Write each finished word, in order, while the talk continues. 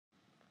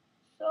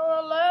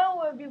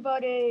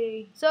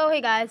everybody. So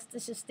hey guys,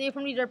 this is Steve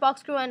from the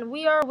Box Crew, and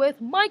we are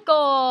with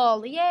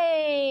Michael.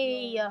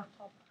 Yay!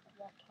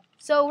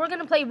 So we're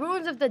gonna play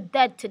Ruins of the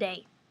Dead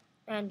today,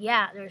 and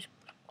yeah, there's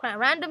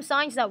random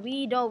signs that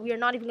we are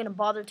not even gonna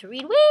bother to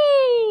read.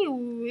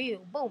 Wee!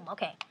 Boom.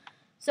 Okay.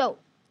 So,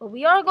 but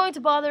we are going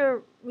to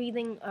bother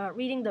reading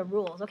the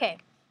rules. Okay,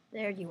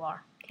 there you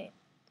are. Okay,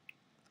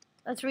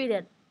 let's read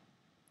it.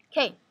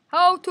 Okay,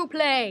 how to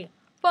play.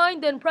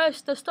 Find and press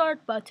the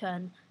start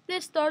button.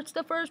 This starts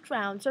the first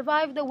round.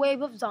 Survive the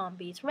wave of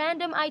zombies.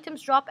 Random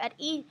items drop at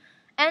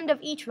end of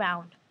each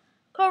round.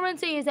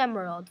 Currency is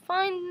emerald.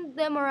 Find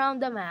them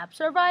around the map.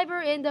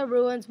 Survivor in the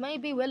ruins may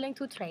be willing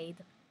to trade.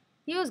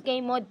 Use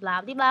game mode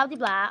blah blah blah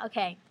blah.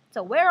 Okay,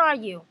 so where are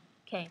you?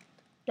 Okay,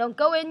 don't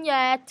go in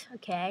yet.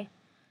 Okay,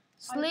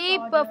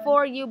 sleep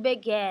before you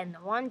begin.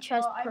 One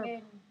chest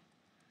per.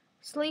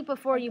 Sleep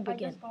before you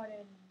begin. I just got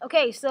in.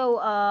 Okay, so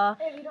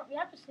Hey, we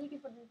have to sleep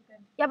before we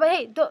begin. yeah, but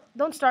hey,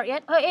 don't start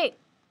yet. Hey,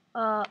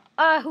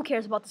 who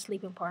cares about the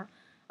sleeping part?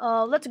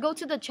 Let's go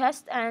to the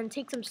chest and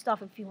take some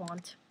stuff if you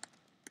want.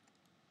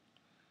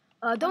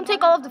 Don't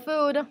take all of the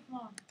food. Come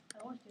on.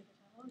 I always do this.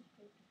 I always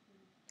take the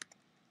food.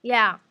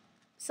 Yeah,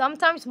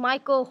 sometimes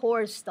Michael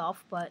hoards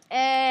stuff, but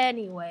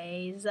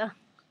anyways.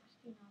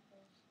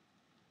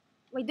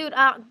 Wait, dude,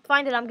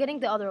 find it. I'm getting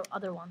the other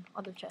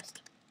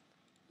chest.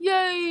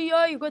 Yay!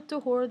 I got to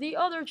hoard the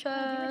other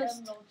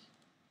chest.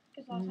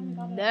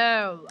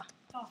 No.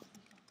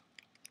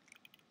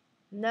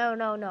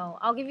 No.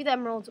 I'll give you the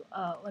emeralds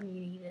when you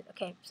need it.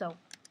 Okay, so.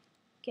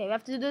 Okay, we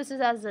have to do this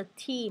as a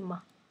team.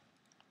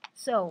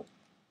 So,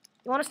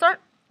 you want to start?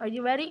 Are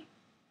you ready?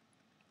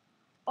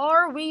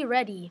 Are we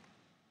ready?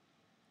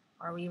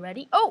 Are we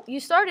ready? Oh, you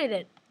started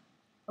it.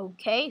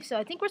 Okay, so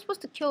I think we're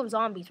supposed to kill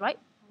zombies, right?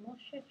 Oh,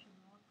 shit, you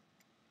know.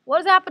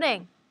 What is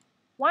happening?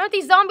 Why aren't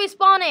these zombies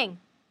spawning?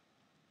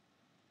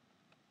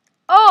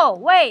 Oh,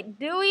 wait,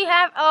 do we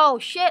have... Oh,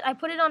 shit, I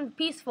put it on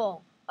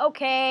peaceful.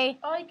 Okay.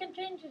 Oh, you can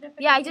change it.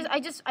 Yeah, I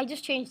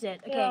just changed it.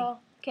 Okay. Yeah.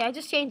 Okay, I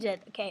just changed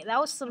it. Okay, that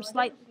was some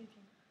slight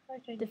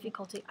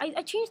difficulty.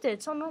 I changed it.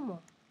 It's on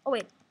normal. Oh,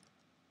 wait.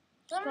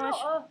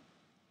 No.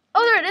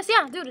 Oh, there it is.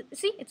 Yeah, dude.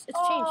 See? It's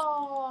changed.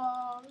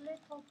 Oh,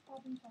 little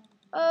buddy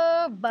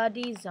zombies.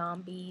 Buddy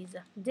zombies.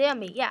 Damn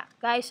me. Yeah,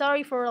 guys,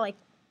 sorry for, like,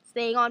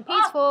 staying on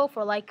peaceful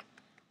for, like,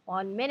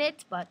 1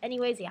 minute. But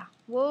anyways, yeah,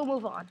 we'll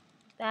move on.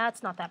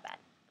 That's not that bad.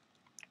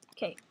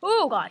 Okay.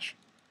 Oh, gosh.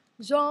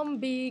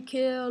 Zombie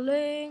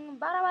killing.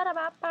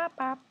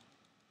 Ba-da-ba-da-ba-ba-ba.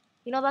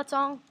 You know that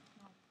song?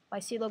 No. By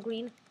CeeLo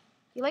Green?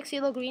 Do you like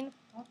CeeLo Green?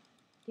 What?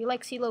 Do you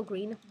like CeeLo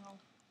Green? No.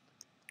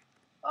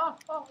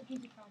 Oh,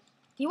 easy cross.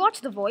 Do you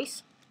watch The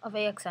Voice of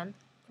AXN?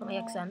 From No.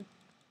 AXN?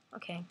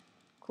 Okay.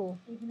 Cool.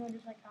 Even though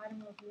there's like Adam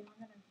Levine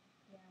on it.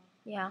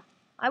 Yeah.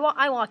 I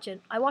watch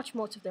it. I watch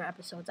most of their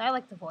episodes. I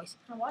like The Voice.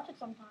 I watch it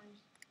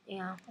sometimes.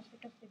 Yeah. That's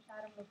because there's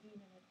Adam Levine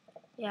in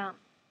it. Yeah.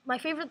 My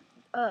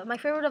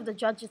favorite of the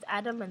judge is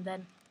Adam, and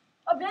then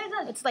Oh,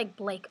 Blazers! it's like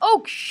Blake.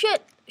 Oh,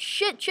 shit!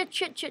 Shit.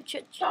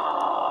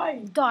 Die!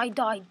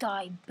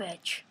 Die,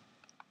 bitch.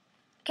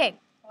 Okay.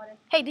 Got it.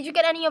 Hey, did you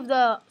get any of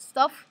the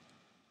stuff?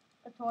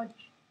 A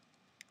torch.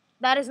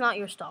 That is not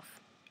your stuff.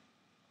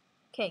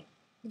 Okay.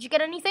 Did you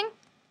get anything?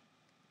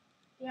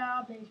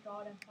 Yeah, Blaze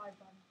Rod and 5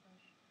 diamond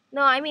fresh.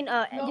 No, I mean,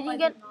 No,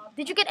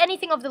 did you get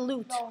anything of the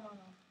loot? No.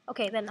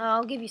 Okay, then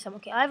I'll give you some.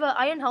 Okay, I have an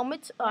iron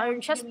helmet, iron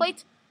chest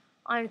plate,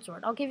 iron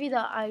sword. I'll give you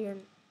the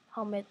iron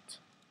helmet.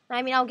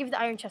 I mean, I'll give you the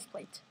iron chest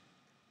plate.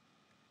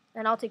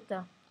 And I'll take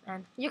the...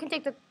 And you can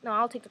take the... No,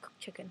 I'll take the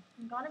cooked chicken.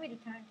 I'm gonna be the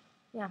tank.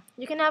 Yeah,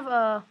 you can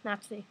have,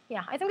 actually...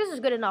 Yeah, I think this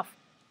is good enough.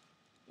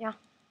 Yeah.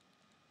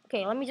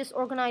 Okay, let me just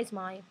organize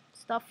my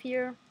stuff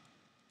here.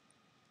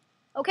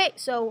 Okay,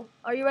 so,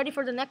 are you ready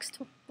for the next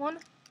one?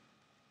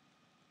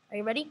 Are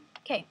you ready?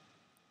 Okay.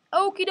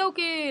 Okie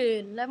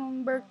dokie,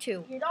 number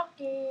 2.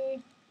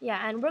 Okie.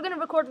 Yeah, and we're gonna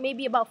record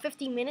maybe about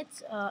 15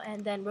 minutes,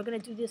 and then we're gonna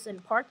do this in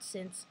parts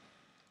since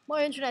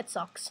my internet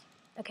sucks.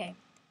 Okay.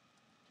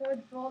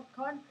 Third world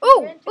country.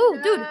 Ooh,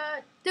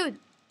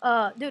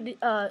 dude,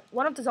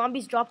 one of the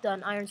zombies dropped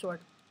an iron sword.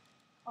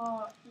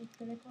 You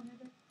critical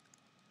maybe?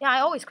 Yeah, I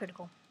always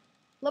critical.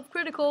 Love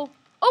critical.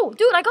 Oh,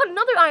 dude, I got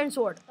another iron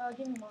sword.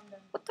 Give me one then.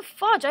 What the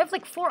fudge? I have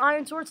like 4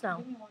 iron swords now.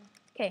 Give me one.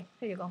 Okay,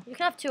 here you go. You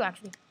can have 2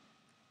 actually.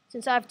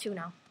 Since I have 2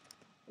 now.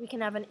 We can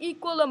have an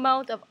equal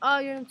amount of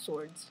iron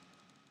swords.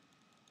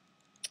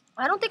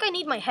 I don't think I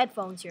need my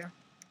headphones here.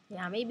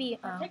 Yeah, maybe...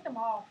 take them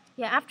off.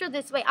 Yeah, after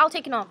this... Wait, I'll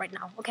take it off right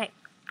now. Okay.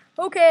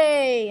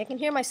 Okay, I can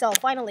hear myself,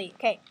 finally.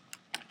 Okay.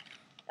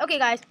 Okay,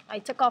 guys, I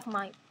took off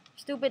my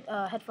stupid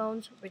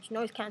headphones, which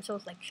noise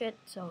cancels like shit,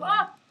 so...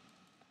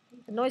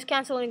 the noise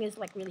canceling is,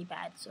 like, really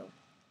bad, so...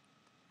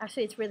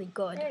 Actually, it's really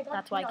good. Hey,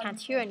 that's why I can't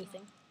hear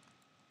anything.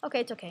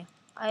 Okay, it's okay.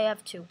 I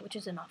have 2, which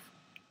is enough.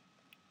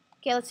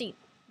 Okay, let's see.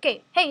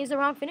 Okay, hey, is the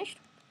round finished?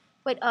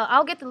 Wait,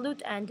 I'll get the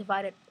loot and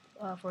divide it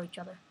for each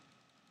other.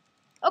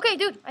 Okay,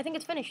 dude, I think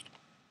it's finished.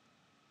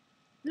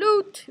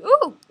 Loot!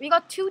 Ooh, we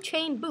got 2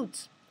 chain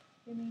boots.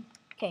 Give me.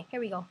 Okay, here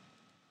we go.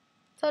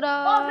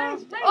 Ta-da!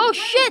 Blaze, Oh,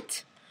 Blaze.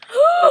 shit!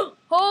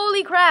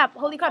 Holy crap!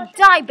 Holy crap!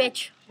 Die,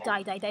 bitch!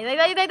 Die, die, die, die,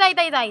 die, die, die,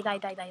 die, die, die,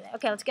 die, die.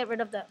 Okay, let's get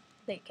rid of the.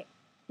 Okay.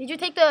 Did you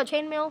take the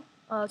chainmail?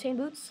 Chain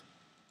boots?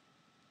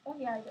 Oh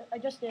yeah, I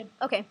just did.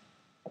 Okay.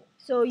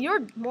 So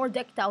you're more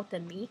decked out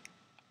than me,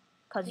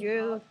 cause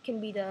you can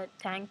be the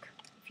tank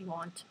if you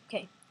want.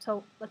 Okay.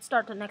 So let's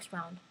start the next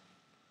round.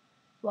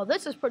 Well,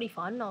 this is pretty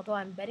fun, although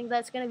I'm betting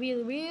that's gonna be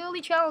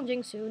really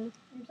challenging soon.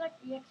 It's like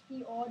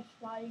EXP odds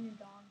flying and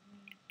down.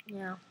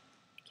 Yeah.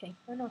 Okay.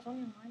 Oh no, it's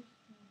only on my screen.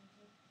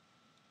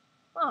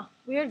 Oh,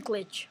 weird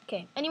glitch.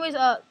 Okay. Anyways,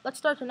 let's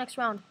start the next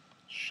round,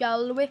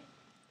 shall we?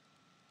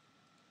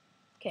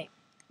 Okay.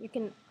 You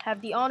can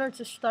have the honor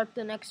to start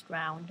the next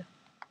round.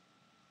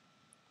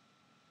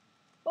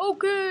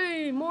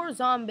 Okay, more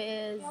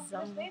zombies. Yeah,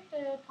 but this wave,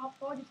 the top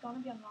floor is gonna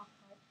be unlocked,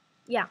 right?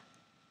 Yeah.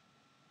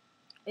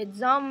 It's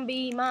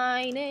zombie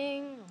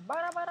mining.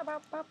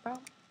 Ba-da-ba-da-ba-ba-ba.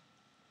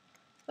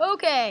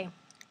 Okay.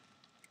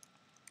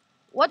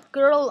 What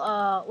girl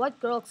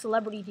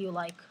celebrity do you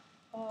like?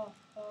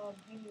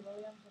 Hayley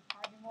Williams of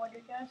Hiding Mode,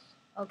 I guess.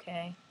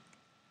 Okay.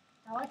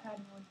 I like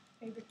Hiding Mode.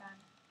 Favorite band.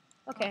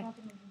 Okay. Not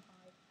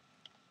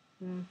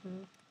Maroon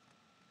 5.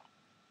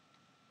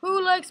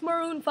 Who likes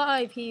Maroon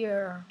 5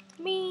 here?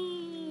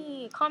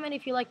 Me. Comment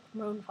if you like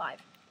Maroon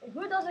 5.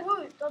 Who doesn't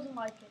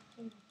like it?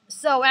 Please.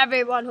 So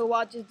everyone who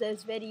watches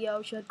this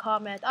video should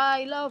comment,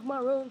 I love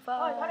Maroon 5.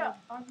 Oh, I got a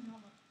Iron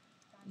Helmet.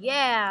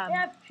 Yeah. They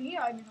have 3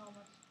 Iron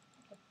Helmets.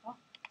 What the fuck?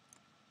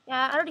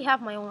 Yeah, I already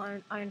have my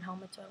own iron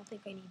helmet, so I don't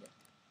think I need it.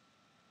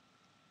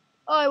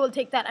 Oh, I will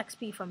take that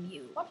XP from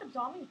you. Lots of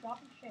zombies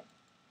dropping shit.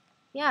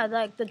 Yeah,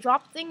 like the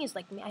drop thing is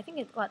like, I think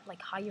it got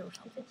like higher or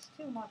something. It's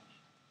too much.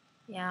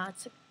 Yeah,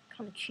 it's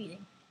kind of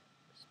cheating.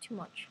 It's too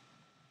much.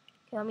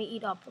 Okay, let me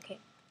eat up. Okay.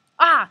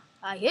 Ah!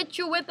 I hit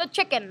you with a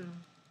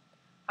chicken.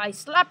 I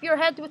slap your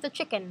head with a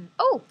chicken.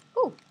 Oh!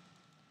 Oh!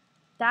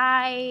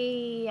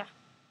 Die!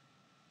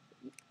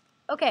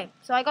 Okay,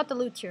 so I got the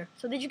loot here.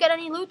 So did you get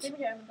any loot? Give me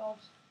the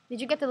emeralds. Did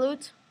you get the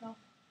loot? No.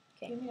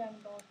 Okay. Give me the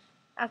emeralds.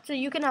 Actually,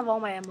 you can have all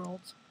my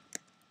emeralds.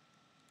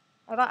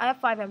 I have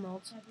 5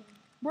 emeralds. I didn't.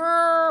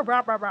 Brr,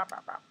 brah, brah, brah,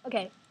 brah, brah.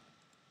 Okay.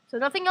 So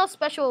nothing else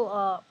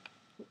special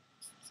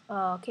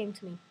came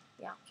to me.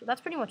 Yeah, so that's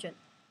pretty much it.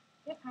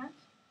 You have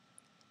pants?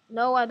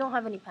 No, I don't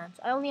have any pants.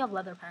 I only have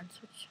leather pants,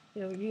 which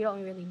you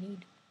don't really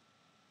need.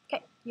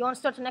 Okay, you want to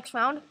start the next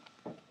round?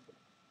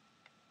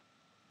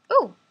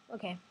 Ooh,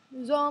 okay.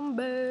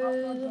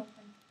 Zombies.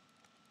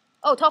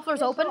 Oh, top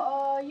floor's open?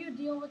 So, you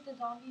deal with the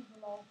zombies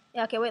below.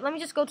 Yeah, okay, wait, let me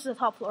just go to the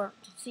top floor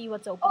to see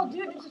what's open. Oh,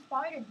 dude, there's a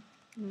spider.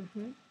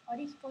 Mm-hmm. Are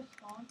these supposed to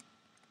spawn?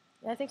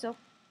 Yeah, I think so.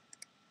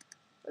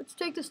 Let's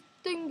take the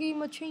stingy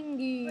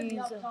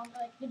machingies.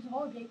 Like, there's a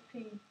whole gate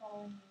tree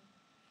following me.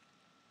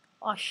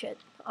 Oh, shit.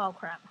 Oh,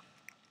 crap.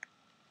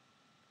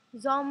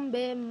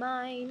 Zombie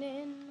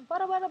mining.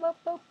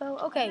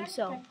 Okay,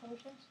 so.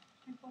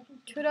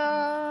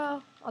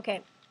 Ta-da!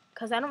 Okay,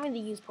 because I don't really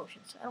use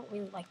potions. I don't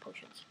really like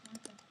potions.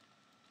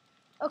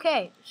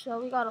 Okay,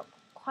 so we got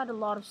quite a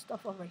lot of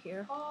stuff over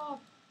here. Oh,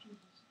 Jesus.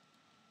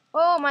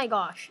 Oh my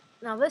gosh.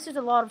 Now this is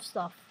a lot of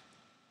stuff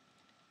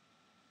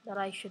that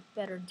I should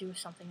better do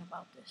something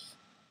about this.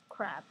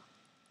 Crap.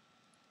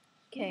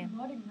 Okay.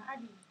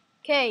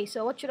 Okay,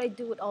 so what should I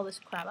do with all this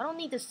crap? I don't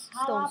need this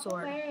stone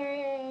sword.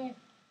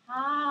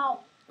 How?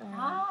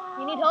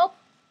 You need help?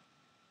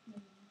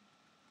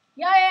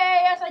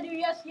 Yes, I do.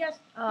 Yes.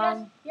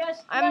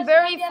 I'm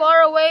very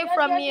far away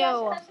from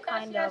you,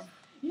 kind of.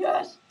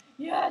 Yes.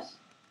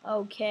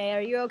 Okay,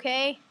 are you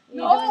okay? Are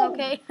you No. doing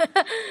okay?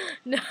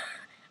 No.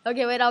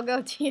 Okay, wait, I'll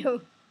go to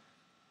you.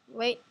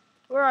 Wait,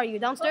 where are you?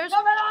 Downstairs?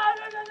 No.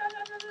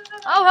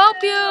 I'll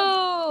help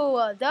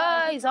you!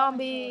 Die,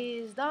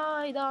 zombies!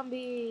 Die,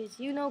 zombies!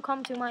 You know,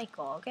 come to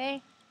Michael,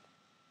 okay?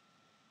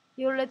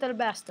 You little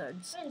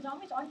bastards. Hey, the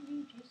zombies aren't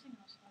really chasing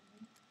us, are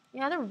they?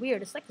 Yeah, they're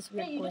weird. It's like this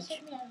weird Hey, you glitch. just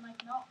hit me and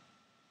like, no.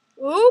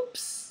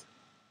 Oops!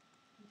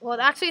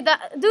 Well, actually,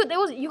 dude,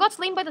 you got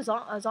slain by the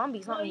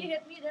zombies, No, not you me.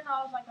 hit me, then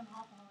I was like, I'm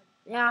half a heart.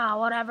 Yeah,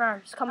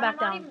 whatever. Just come back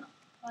down. Even,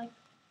 like,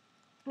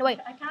 No, wait.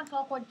 I can't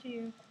teleport to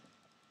you.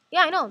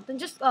 Yeah, I know. Then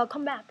just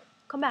come back.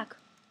 Come back.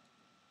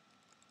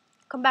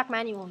 Come back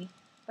manually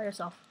by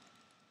yourself.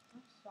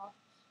 That sucks.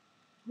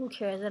 Who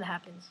cares? It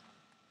happens.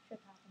 Shit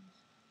happens.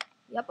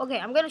 Yep. Okay,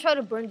 I'm gonna try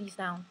to burn these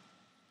down.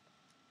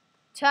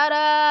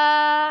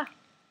 Ta-da!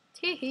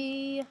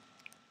 Tee-hee.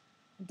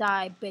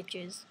 Die,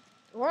 bitches.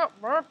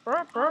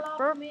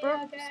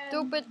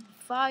 Stupid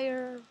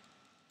fire.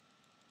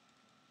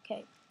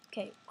 Okay.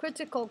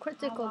 Critical.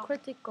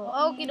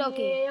 Okie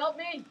dokie. Help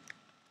me.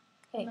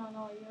 Hey. No,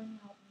 you only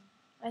help me.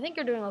 I think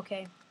you're doing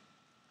okay.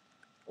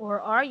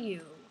 Or are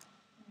you?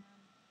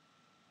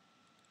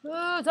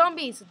 Oh,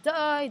 zombies!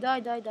 Die!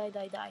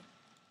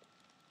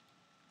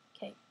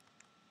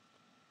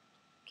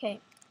 Okay.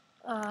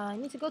 I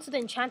need to go to the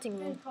enchanting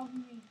room.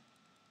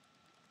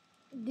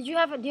 Do you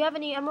have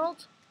any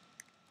emeralds?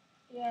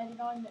 Yeah, they're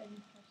not in the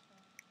elite chest.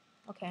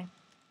 Okay.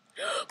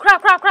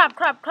 Crap!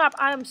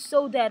 I am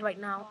so dead right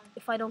now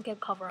if I don't get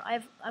cover. I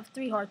have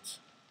 3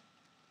 hearts.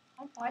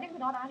 I'm fighting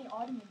without any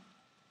armor.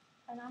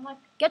 And I'm like...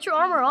 Get your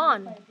armor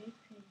on.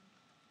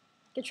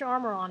 Get your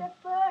armor on.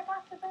 Get back,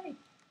 activate.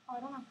 Oh, I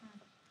don't have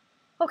hands.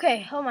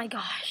 Okay, oh my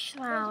gosh.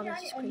 Wow, Is there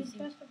this is any crazy.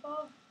 chest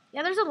above?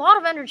 Yeah, there's a lot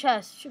of ender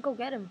chests. Should go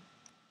get him.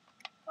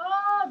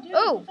 Oh, dude,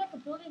 Oh. it's like a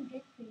billion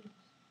big things.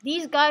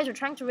 These guys are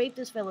trying to rape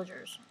these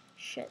villagers.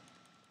 Shit.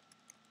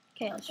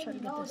 Okay, let's try to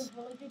get this. The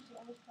villagers, you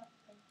always have to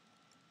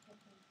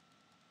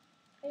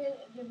Hey,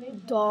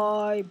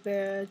 Die,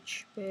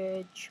 bitch,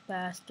 bitch,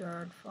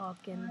 bastard,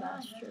 fucking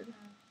bastard.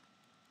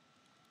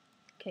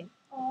 Okay.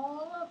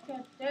 Oh, look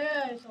at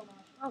this. Hold on.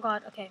 Oh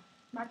god, okay.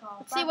 Back off.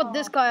 Let's see what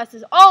this guy has to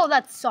say. Oh,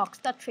 that sucks.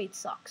 That trait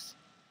sucks.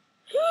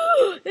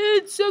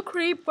 It's a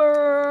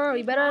creeper.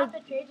 We better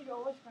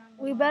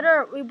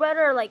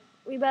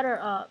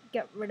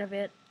get rid of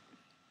it.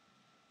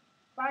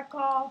 Back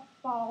off,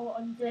 fall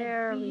on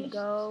There we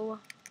go.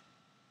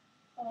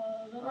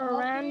 A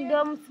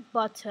random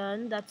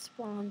button that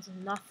spawns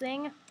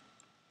nothing.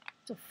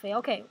 It's a fail.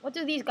 Okay, what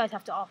do these guys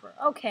have to offer?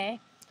 Okay.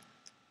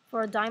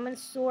 For a diamond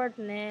sword,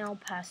 nah, I'll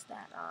pass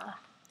that.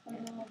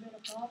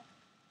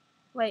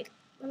 Wait,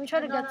 let me try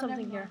to get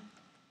something here.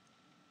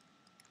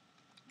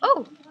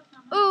 Oh!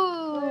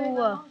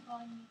 Ooh!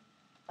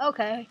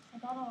 Okay.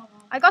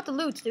 I got the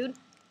loot, dude.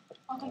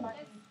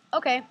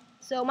 Okay,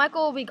 so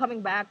Michael will be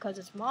coming back because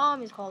his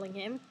mom is calling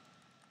him.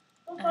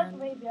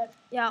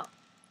 Yeah,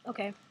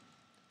 okay.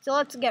 So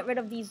let's get rid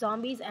of these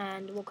zombies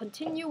and we'll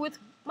continue with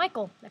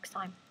Michael next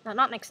time. No,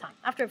 not next time.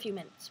 After a few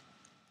minutes.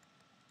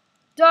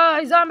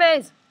 Die,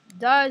 zombies!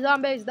 Die,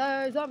 zombies!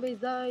 Die, zombies!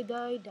 Die,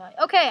 die, die.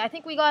 Okay, I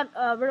think we got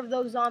rid of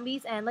those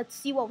zombies and let's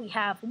see what we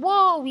have.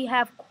 Whoa, we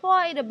have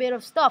quite a bit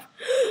of stuff.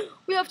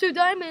 We have 2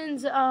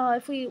 diamonds.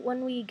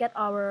 When we get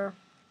our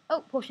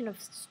potion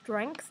of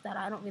strength that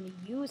I don't really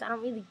use. I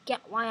don't really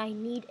get why I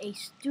need a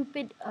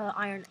stupid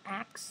iron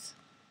axe.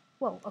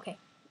 Whoa, okay.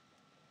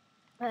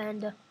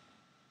 And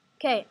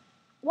okay,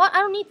 what?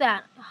 I don't need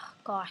that. Oh,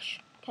 gosh.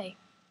 Okay.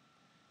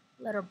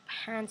 Leather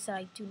pants that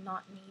I do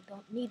not need.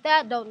 Don't need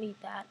that. Don't need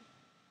that.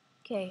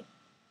 Okay.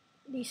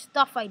 The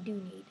stuff I do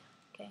need.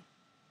 Okay.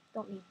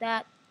 Don't need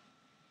that.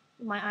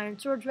 My iron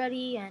sword's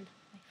ready and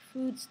my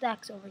food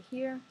stacks over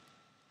here.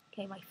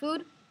 Okay, my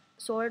food,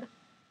 sword,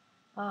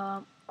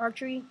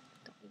 archery.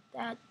 Don't need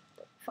that.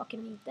 Don't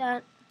fucking need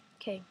that.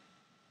 Okay.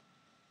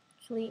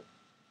 Actually,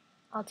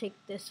 I'll take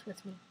this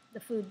with me. The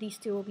food. These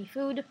 2 will be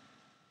food.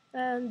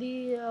 And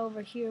the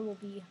over here will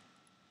be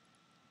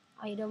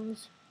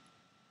items.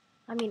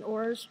 I mean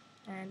ores.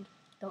 And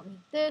don't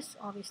need this.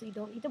 Obviously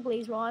don't need the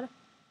blaze rod.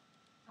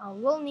 I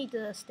will need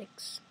the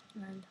sticks.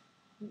 And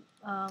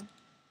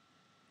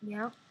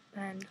yeah.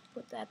 And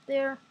put that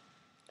there.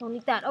 Don't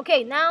need that.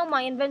 Okay, now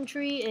my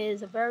inventory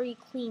is very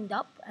cleaned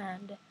up.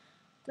 And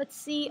let's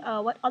see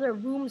what other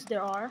rooms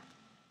there are.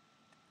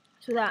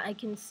 So that I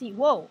can see.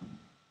 Whoa.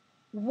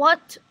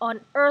 What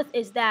on earth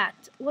is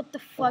that? What the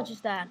fudge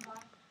is that?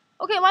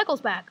 Okay,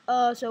 Michael's back.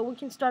 So we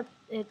can start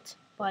it,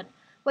 but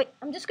wait,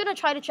 I'm just gonna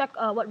try to check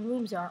what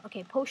rooms there are.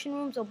 Okay, potion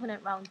rooms open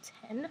at round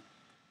 10.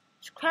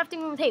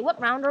 Crafting rooms. Hey, what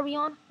round are we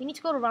on? We need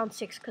to go to round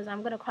 6 because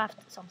I'm gonna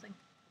craft something.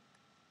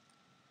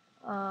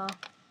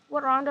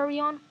 What round are we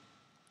on?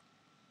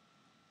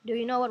 Do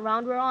you know what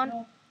round we're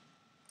on?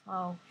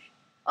 No.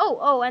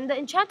 Oh, and the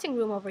enchanting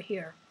room over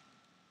here.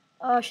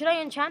 Should I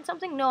enchant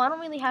something? No, I don't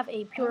really have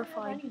a purified.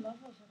 I don't have any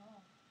levels at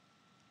all.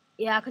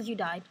 Yeah, because you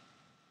died.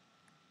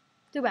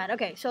 Too bad.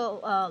 Okay, so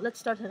let's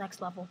start the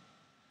next level.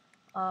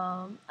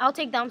 I'll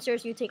take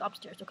downstairs, you take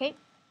upstairs, okay?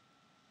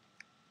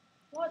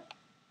 What?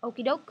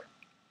 Okie doke.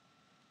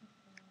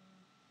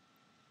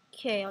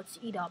 Okay, let's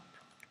eat up.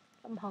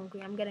 I'm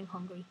hungry. I'm getting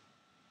hungry.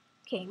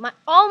 Okay,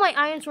 all my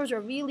iron swords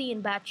are really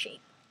in bad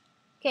shape.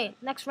 Okay,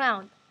 next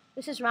round.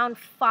 This is round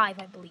 5,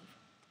 I believe.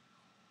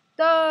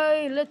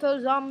 Die,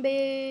 little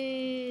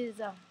zombies!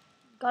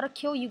 Gotta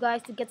kill you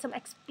guys to get some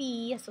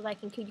XP so that I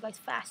can kill you guys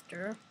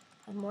faster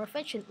and more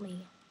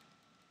efficiently.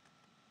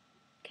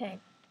 Okay.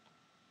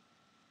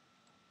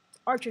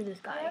 Archer this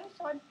guy.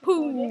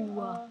 Pooh!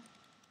 No,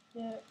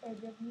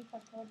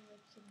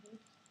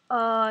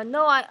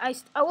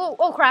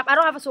 oh crap, I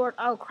don't have a sword.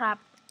 Oh crap.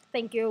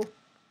 Thank you.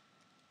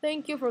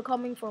 Thank you for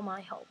coming for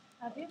my help.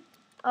 Have you?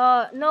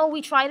 No,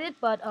 we tried it,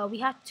 but we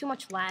had too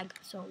much lag,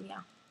 so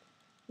yeah.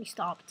 We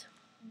stopped.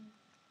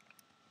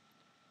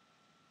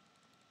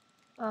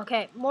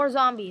 Okay, more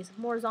zombies.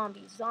 More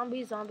zombies.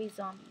 Zombies, zombies,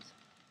 zombies.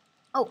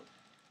 Oh,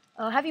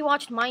 have you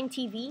watched Mine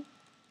TV?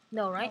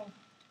 No, right? No.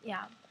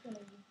 Yeah.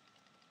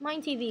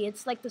 Mine TV,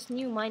 it's like this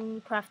new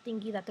Minecraft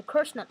thingy that the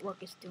Curse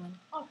Network is doing.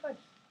 Oh, good.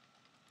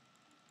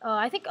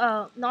 I think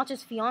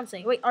Notch's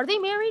fiance. Wait, are they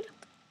married?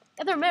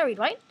 Yeah, they're married,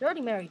 right? They're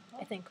already married,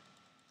 I think.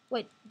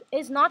 Wait,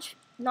 is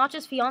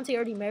Notch's fiance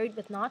already married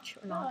with Notch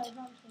or not?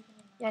 No,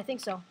 Yeah, I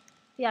think so.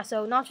 Yeah,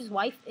 so Notch's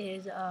wife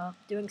is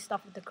doing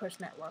stuff with the Curse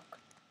Network.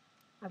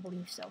 I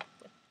believe so.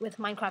 With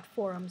Minecraft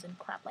forums and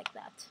crap like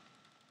that.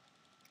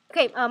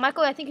 Okay,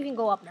 Michael, I think you can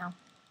go up now.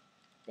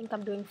 I think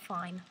I'm doing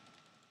fine.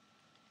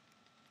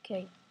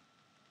 Okay.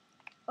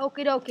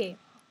 Okie dokie.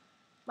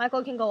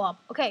 Michael can go up.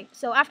 Okay,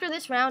 so after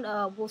this round,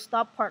 we'll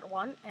stop part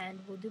 1 and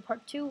we'll do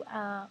part 2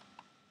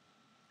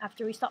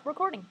 after we stop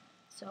recording.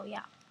 So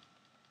yeah.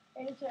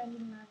 It's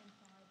ending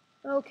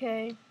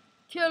Okay.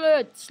 Kill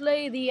it.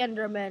 Slay the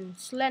Enderman.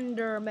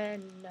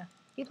 Slenderman.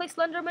 You play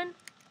Slenderman?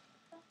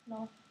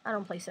 No. I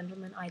don't play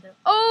Slenderman either.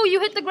 Oh, you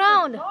hit the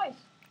ground. Nice.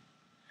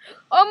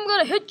 I'm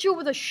gonna hit you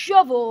with a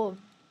shovel,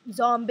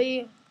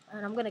 zombie.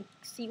 And I'm gonna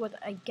see what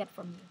I get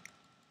from you.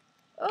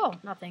 Oh,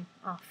 nothing.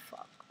 Oh,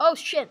 fuck. Oh,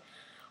 shit.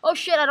 Oh,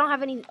 shit. I don't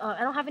have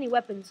any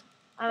weapons.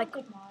 I'll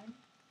take mine.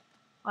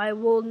 I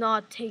will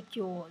not take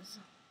yours.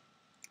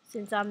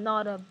 Since I'm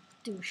not a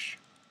douche.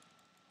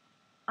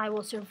 I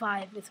will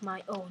survive with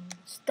my own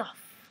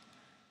stuff.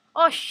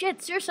 Oh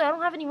shit, seriously, I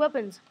don't have any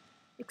weapons.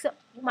 Except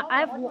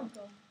I have one.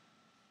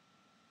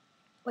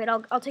 Wait,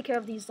 I'll take care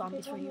of these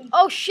zombies for you.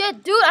 Oh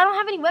shit, dude, I don't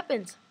have any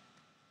weapons.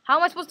 How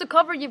am I supposed to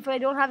cover you if I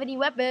don't have any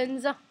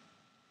weapons?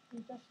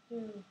 You just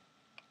do.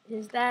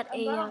 Is that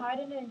I'm gonna hide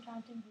in the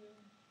enchanting room.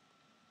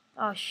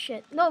 Oh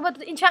shit. No, but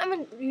the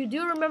enchantment, you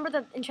do remember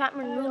that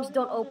enchantment rooms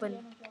don't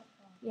open.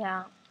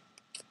 Yeah.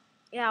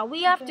 Yeah,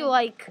 we have to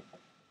like,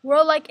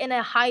 we're like in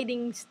a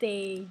hiding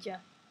stage.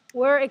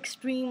 We're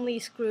extremely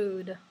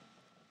screwed.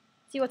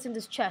 See what's in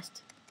this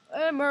chest.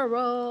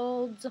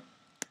 Emeralds.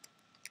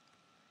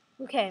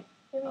 Okay.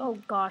 Oh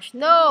gosh,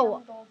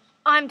 no!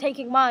 I'm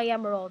taking my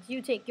emeralds. You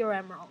take your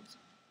emeralds.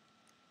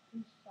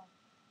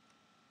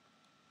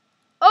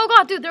 Oh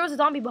god, dude, there was a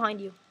zombie behind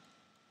you.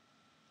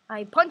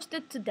 I punched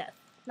it to death.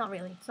 Not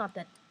really. It's not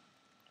dead.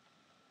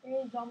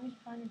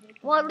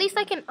 Well, at least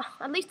I can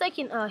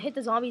hit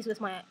the zombies with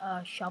my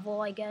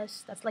shovel, I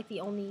guess. That's like the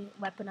only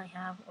weapon I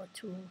have, or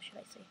tool, should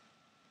I say.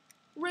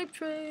 Rape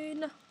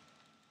train.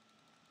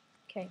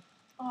 Okay.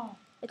 Oh.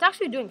 It's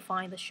actually doing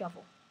fine, the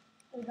shovel.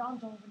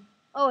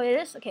 Oh, it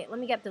is? Okay, let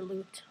me get the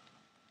loot.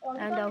 Oh,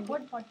 and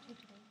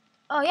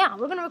oh yeah,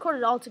 we're gonna record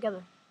it all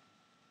together.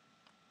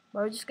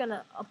 We're just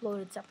gonna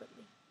upload it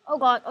separately. Oh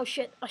god, oh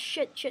shit, oh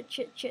shit.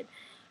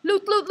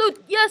 Loot, loot,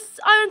 loot! Yes!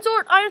 Iron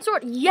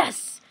sword,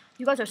 yes!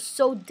 You guys are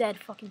so dead,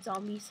 fucking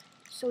zombies.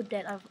 So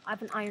dead. I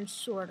have an iron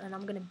sword, and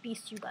I'm gonna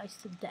beast you guys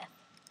to death.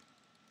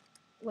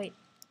 Wait.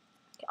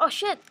 Okay. Oh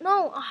shit,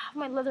 no! Ah,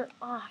 my leather.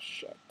 Ah,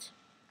 shit.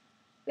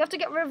 We have to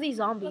get rid of these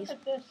zombies. Look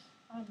at this.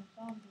 I'm a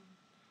zombie.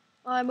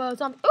 I'm a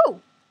zombie.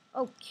 Oh!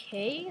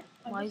 Okay.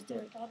 Why is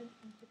there... Oh,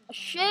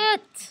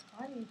 shit!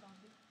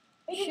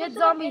 Shit,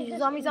 zombie.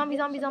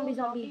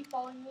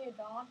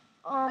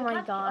 Oh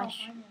my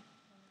gosh.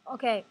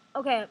 Okay.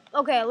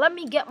 Let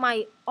me get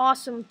my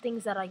awesome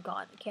things that I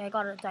got. Okay, I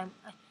got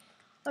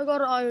I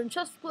got an iron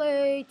chest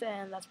plate,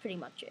 and that's pretty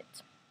much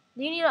it.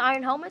 Do you need an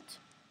iron helmet,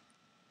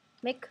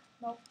 Mick?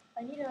 No,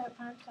 I need a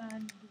pants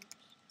and boots.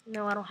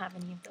 No, I don't have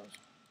any of those.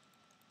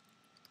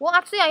 Well,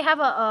 actually, I have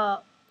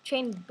a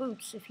chain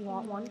boots if you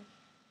want one.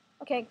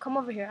 Okay, come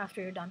over here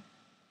after you're done.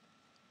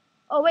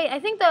 Oh wait, I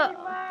think the.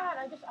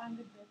 I just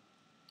ended it.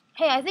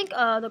 Hey, I think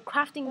the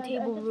crafting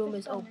table room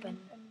is open.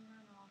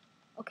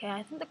 Okay,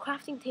 I think the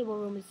crafting table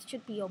room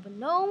should be open.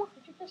 No.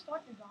 Did you just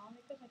start the round?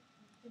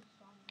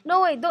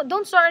 No, wait,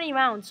 don't start any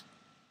rounds.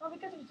 No,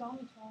 because there's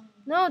zombies spawning.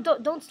 No,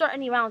 don't start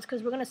any rounds,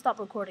 because we're gonna stop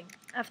recording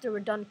after we're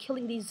done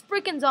killing these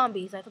freaking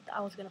zombies. I thought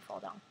I was gonna fall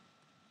down.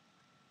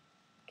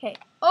 Okay.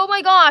 Oh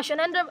my gosh,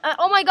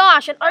 oh my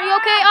gosh, and are you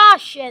okay? Ah,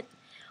 shit.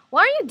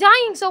 Why are you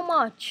dying so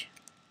much?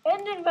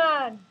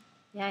 Enderman.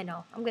 Yeah, I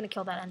know. I'm gonna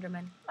kill that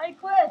Enderman. I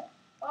quit.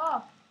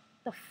 Ah.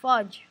 The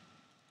fudge.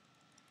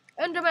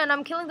 Enderman,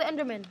 I'm killing the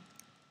Enderman.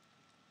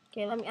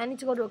 Okay, I need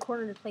to go to a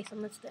corner of the place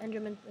unless the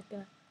Enderman is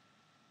gonna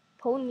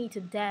pwn me to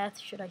death,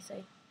 should I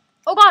say.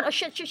 Oh god, oh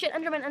shit,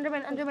 Enderman.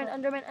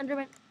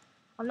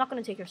 I'm not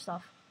gonna take your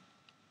stuff.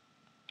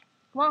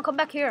 Come on, come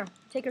back here.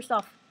 Take your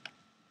stuff.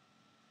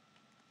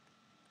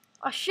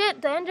 Oh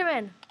shit, the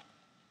Enderman.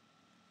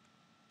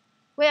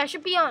 Wait, I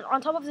should be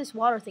on top of this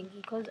water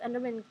thingy, because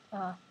Enderman,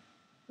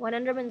 when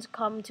Endermans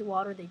come to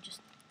water, they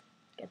just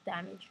get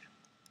damaged.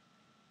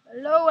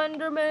 Hello,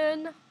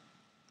 Enderman.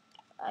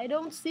 I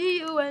don't see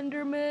you,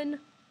 Enderman.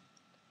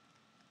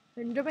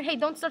 Enderman, hey,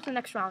 don't start the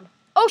next round.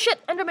 Oh shit,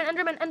 Enderman.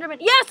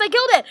 Yes, I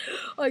killed it.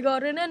 I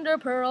got an Ender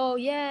Pearl,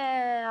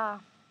 yeah.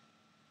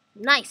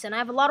 Nice, and I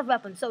have a lot of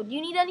weapons. So, do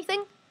you need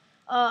anything?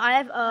 I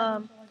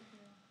have,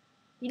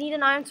 you need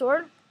an iron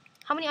sword?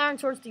 How many iron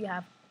swords do you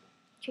have?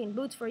 Chain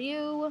boots for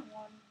you.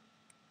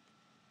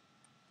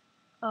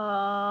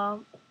 Yeah,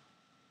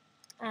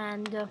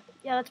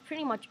 that's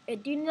pretty much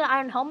it. Do you need an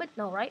iron helmet?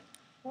 No, right?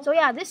 So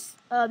yeah, this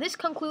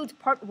concludes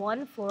part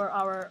 1 for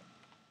our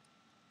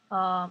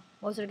what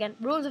was it again?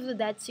 Ruins of the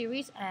Dead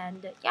series,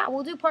 and yeah,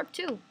 we'll do part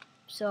 2.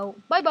 So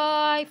bye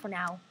bye for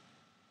now.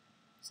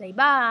 Say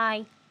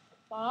bye.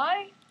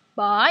 Bye.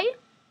 Bye.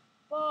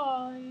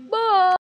 Bye. Bye.